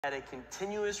at a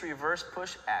continuous reverse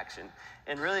push action.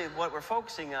 And really what we're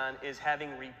focusing on is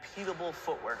having repeatable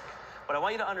footwork. What I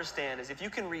want you to understand is if you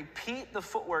can repeat the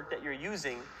footwork that you're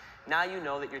using, now you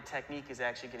know that your technique is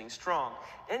actually getting strong.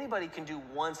 Anybody can do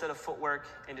one set of footwork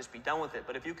and just be done with it.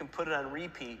 But if you can put it on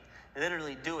repeat and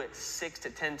literally do it 6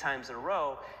 to 10 times in a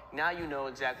row, now you know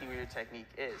exactly where your technique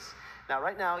is. Now,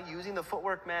 right now, using the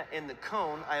footwork mat and the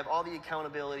cone, I have all the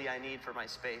accountability I need for my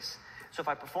space. So if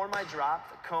I perform my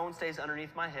drop, the cone stays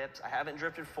underneath my hips. I haven't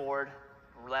drifted forward,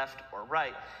 left, or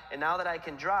right. And now that I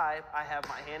can drive, I have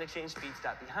my hand exchange speed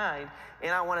stop behind,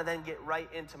 and I want to then get right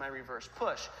into my reverse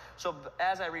push. So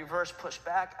as I reverse push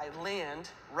back, I land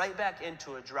right back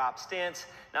into a drop stance,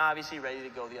 now obviously ready to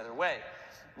go the other way.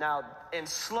 Now, in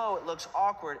slow, it looks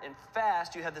awkward, and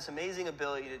fast, you have this amazing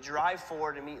ability to drive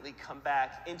forward and immediately come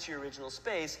back into your original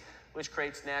space, which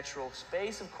creates natural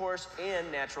space, of course, and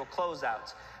natural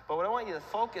closeouts. But what I want you to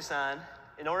focus on,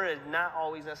 in order to not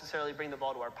always necessarily bring the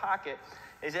ball to our pocket,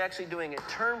 is actually doing a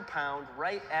turn pound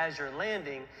right as you're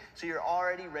landing, so you're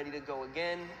already ready to go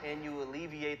again, and you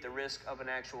alleviate the risk of an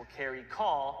actual carry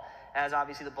call, as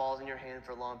obviously the ball's in your hand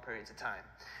for long periods of time.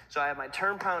 So I have my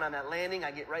turn pound on that landing,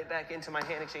 I get right back into my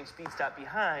hand exchange speed stop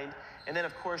behind, and then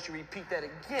of course you repeat that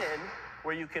again,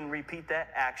 where you can repeat that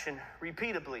action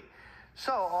repeatably.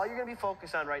 So all you're gonna be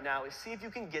focused on right now is see if you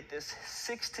can get this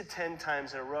 6 to 10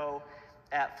 times in a row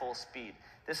at full speed.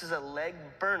 This is a leg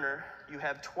burner. You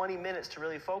have 20 minutes to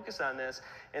really focus on this,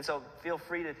 and so feel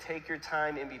free to take your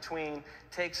time in between,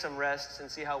 take some rests, and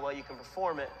see how well you can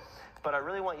perform it. But I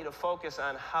really want you to focus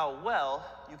on how well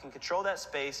you can control that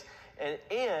space,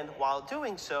 and while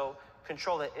doing so,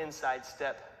 control the inside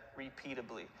step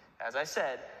repeatably. As I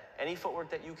said, any footwork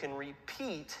that you can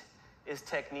repeat is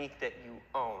technique that you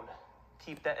own.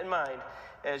 Keep that in mind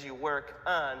as you work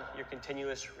on your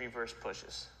continuous reverse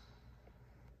pushes.